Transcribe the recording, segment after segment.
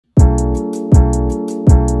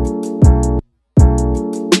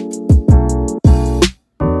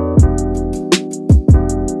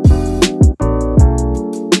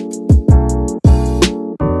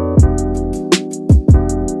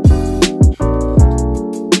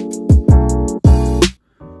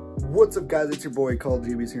What's up guys, it's your boy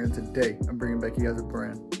cullgbeast here, and today I'm bringing back you guys a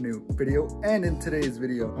brand new video. And in today's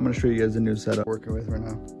video, I'm going to show you guys a new setup I'm working with right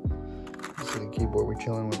now. This is the keyboard we're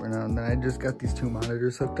chilling with right now. And then I just got these two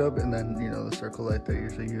monitors hooked up, and then, you know, the circle light that I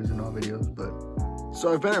usually use in all videos. But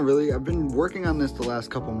so I've been working on this the last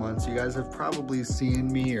couple months. You guys have probably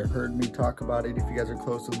seen me or heard me talk about it if you guys are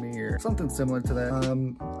close with me or something similar to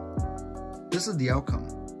that. This is the outcome.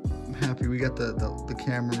 I'm happy we got the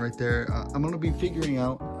camera right there. I'm going to be figuring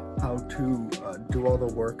out how to do all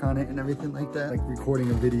the work on it and everything like that, like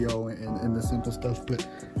recording a video and the simple stuff. But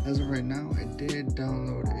as of right now, I did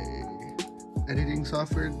download a editing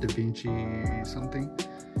software, DaVinci something.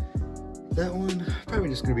 That one, probably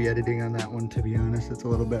just gonna be editing on that one, to be honest. It's a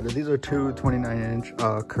little better. These are two 29-inch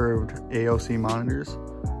curved AOC monitors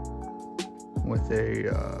with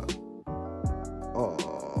a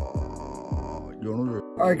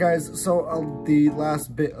Alright guys, so the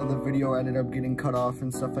last bit of the video ended up getting cut off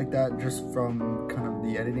and stuff like that, just from kind of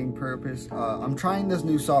the editing purpose. I'm trying this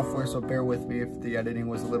new software, so bear with me if the editing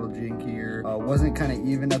was a little jinky or wasn't kind of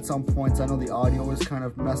even at some points. I know the audio was kind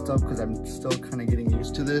of messed up because I'm still kind of getting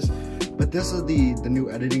used to this. But this is the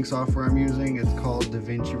new editing software I'm using. It's called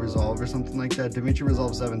DaVinci Resolve or something like that. DaVinci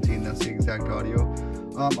Resolve 17, that's the exact audio.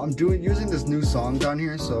 I'm using this new song down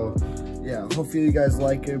here, so yeah, hopefully you guys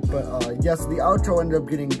like it. But yes, the outro ended up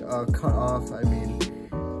getting cut off. I mean,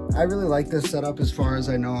 I really like this setup as far as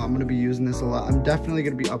I know. I'm going to be using this a lot. I'm definitely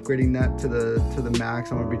going to be upgrading that to the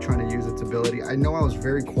max. I'm going to be trying to use its ability. I know I was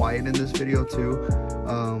very quiet in this video too.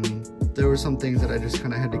 There were some things that I just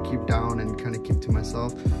kind of had to keep down and kind of keep to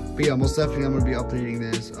myself. But yeah, most definitely I'm going to be updating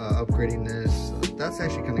this, upgrading this. That's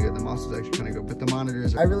actually kind of good. The mouse is actually kind of good. But the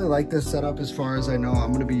monitors, I really like this setup as far as I know. I'm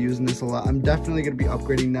going to be using this a lot. I'm definitely going to be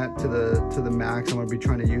upgrading that to the max. I'm going to be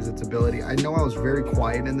trying to use its ability. I know I was very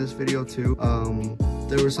quiet in this video too.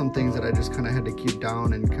 There were some things that I just kind of had to keep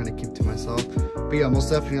down and kind of keep to myself. But yeah, most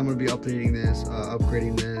definitely I'm going to be updating this,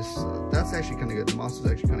 upgrading this. That's actually kind of good. The mouse is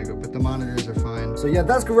actually kind of good, but the monitors are fine. So yeah,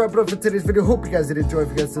 that's going to wrap it up for today's video. Hope you guys did enjoy. If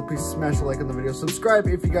you guys did, please smash a like on the video. Subscribe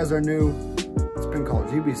if you guys are new. It's been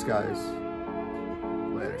cullgbeast, guys.